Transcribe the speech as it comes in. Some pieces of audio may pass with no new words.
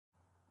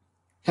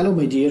Hello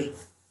my dear,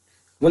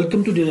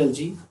 welcome to Dear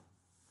LG.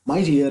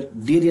 My dear,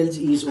 Dear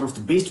LG is one of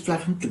the best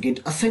platforms to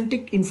get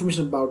authentic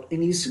information about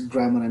English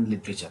grammar and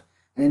literature.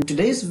 And in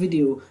today's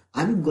video,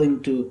 I'm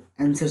going to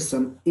answer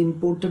some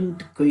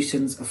important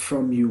questions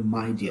from you,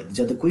 my dear. These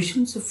are the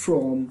questions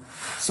from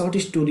short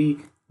story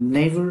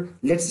Never.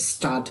 Let's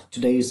start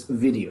today's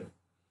video.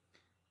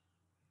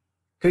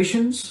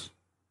 Questions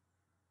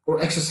or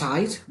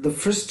exercise. The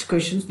first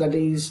questions, that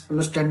is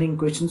understanding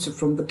questions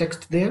from the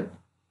text there.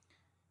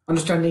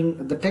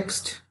 Understanding the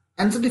text,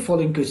 answer the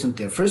following questions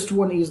there. First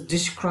one is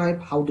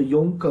describe how the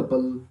young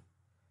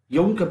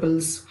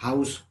couple's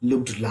house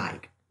looked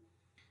like.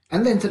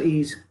 And the answer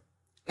is,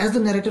 as the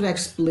narrator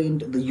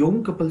explained, the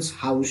young couple's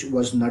house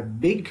was not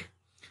big,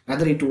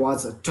 rather it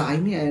was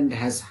tiny and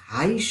has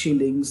high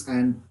ceilings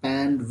and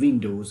paned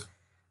windows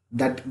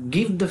that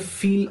give the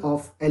feel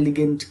of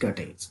elegant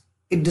cottage.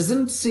 It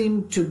doesn't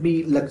seem to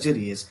be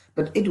luxurious,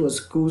 but it was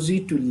cozy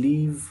to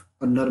live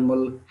a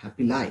normal,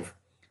 happy life.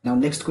 Now,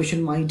 next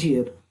question, my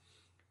dear.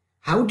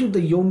 How did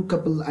the young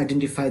couple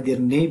identify their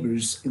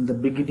neighbors in the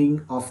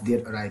beginning of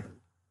their arrival?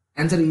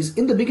 Answer is,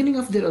 in the beginning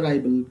of their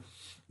arrival,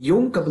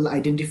 young couple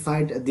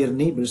identified their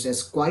neighbors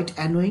as quite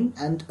annoying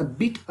and a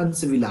bit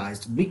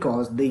uncivilized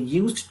because they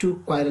used to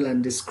quarrel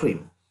and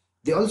scream.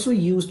 They also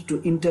used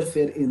to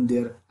interfere in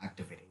their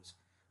activities.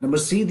 Number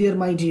C there,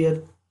 my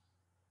dear.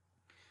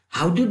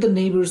 How did the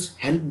neighbors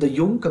help the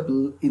young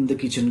couple in the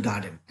kitchen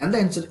garden? And the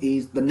answer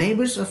is, the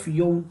neighbors of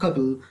young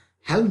couple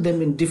helped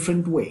them in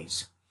different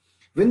ways.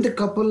 When the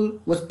couple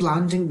was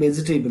planting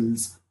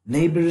vegetables,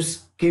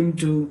 neighbors came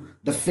to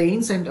the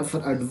fence and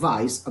offered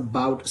advice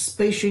about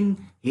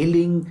spacing,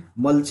 hilling,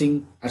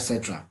 mulching,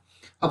 etc.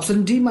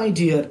 Option D, my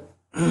dear.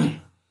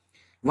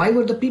 Why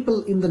were the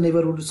people in the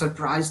neighborhood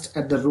surprised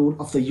at the role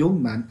of the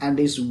young man and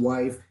his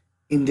wife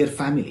in their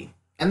family?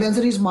 And the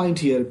answer is, my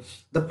dear,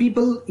 the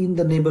people in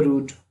the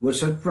neighborhood were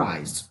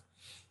surprised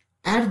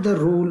at the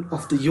role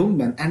of the young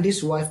man and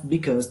his wife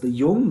because the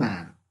young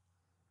man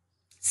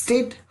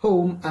stayed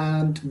home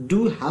and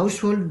do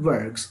household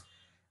works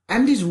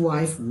and his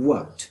wife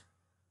worked.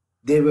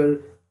 They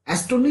were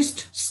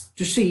astonished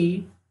to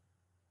see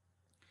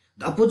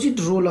the opposite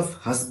role of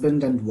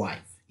husband and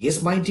wife.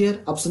 Yes, my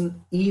dear,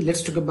 option E.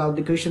 Let's talk about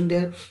the question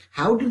there.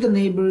 How did the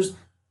neighbors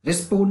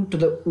respond to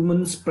the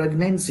woman's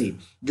pregnancy,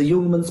 the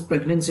young woman's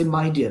pregnancy,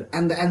 my dear?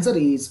 And the answer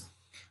is,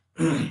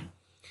 the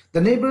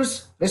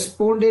neighbors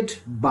responded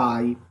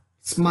by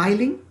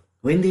smiling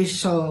when they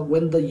saw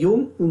when the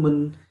young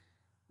woman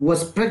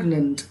was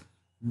pregnant.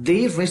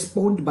 They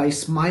respond by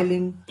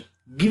smiling,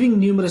 giving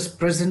numerous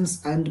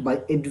presents, and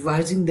by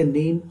advising the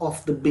name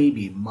of the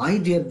baby. My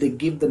dear, they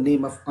give the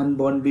name of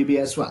unborn baby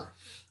as well.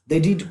 They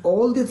did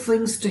all the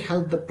things to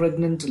help the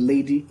pregnant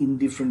lady in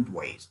different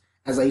ways,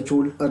 as I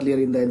told earlier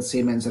in the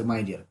same answer,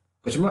 my dear.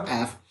 Question number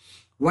F.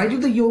 Why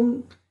did the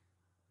young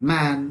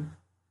man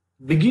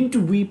begin to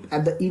weep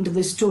at the end of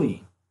the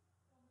story?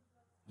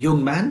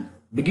 Young man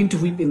begin to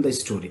weep in the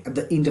story, at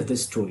the end of the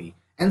story.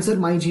 Answer,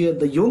 my dear,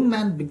 the young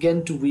man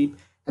began to weep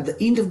at the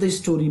end of the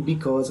story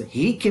because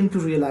he came to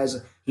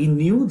realize, he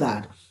knew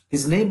that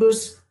his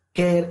neighbors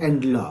care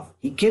and love.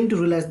 He came to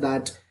realize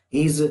that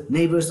his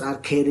neighbors are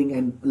caring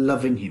and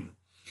loving him.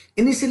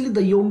 Initially,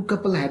 the young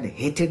couple had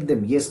hated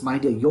them. Yes, my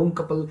dear, young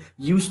couple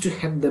used to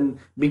hate them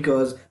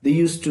because they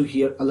used to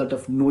hear a lot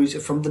of noise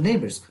from the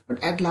neighbors.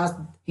 But at last,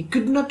 he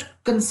could not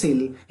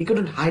conceal, he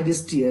couldn't hide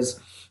his tears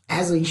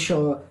as he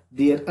saw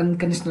their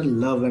unconditional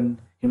love and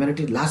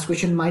humanity. Last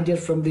question, my dear,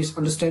 from this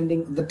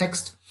understanding the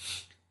text.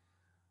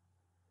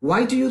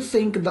 Why do you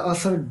think the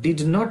author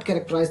did not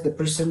characterize the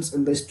persons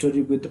in the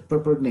story with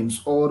proper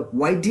names? Or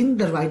why didn't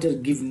the writer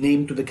give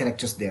name to the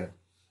characters there?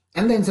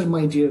 And the answer,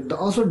 my dear, the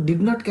author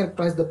did not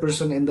characterize the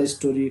person in the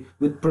story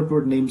with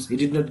proper names. He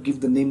did not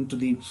give the name to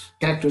the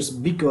characters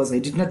because he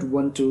did not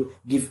want to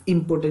give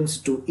importance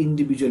to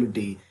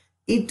individuality.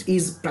 It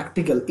is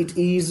practical, it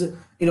is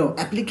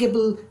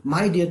applicable,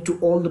 my dear, to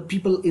all the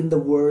people in the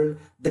world.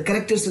 The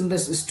characters in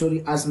this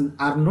story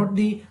are not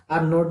the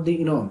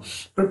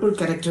proper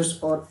characters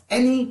or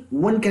any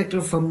one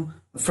character from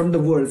the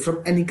world,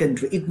 from any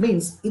country. It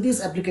means it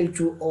is applicable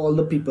to all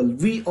the people.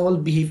 We all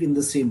behave in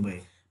the same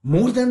way.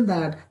 More than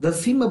that, the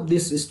theme of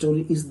this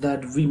story is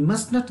that we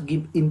must not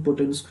give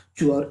importance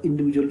to our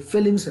individual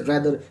feelings,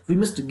 rather we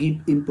must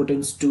give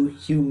importance to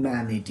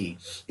humanity.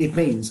 It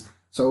means,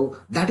 so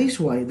that is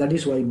why,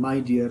 my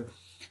dear,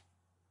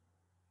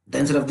 the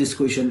answer of this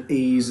question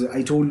is,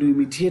 I told you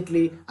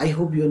immediately. I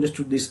hope you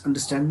understood this.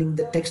 Understanding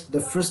the text,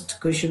 the first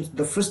questions,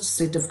 the first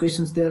set of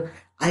questions there.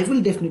 I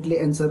will definitely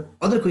answer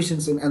other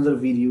questions in another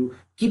video.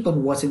 Keep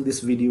on watching this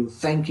video.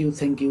 Thank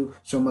you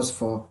so much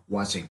for watching.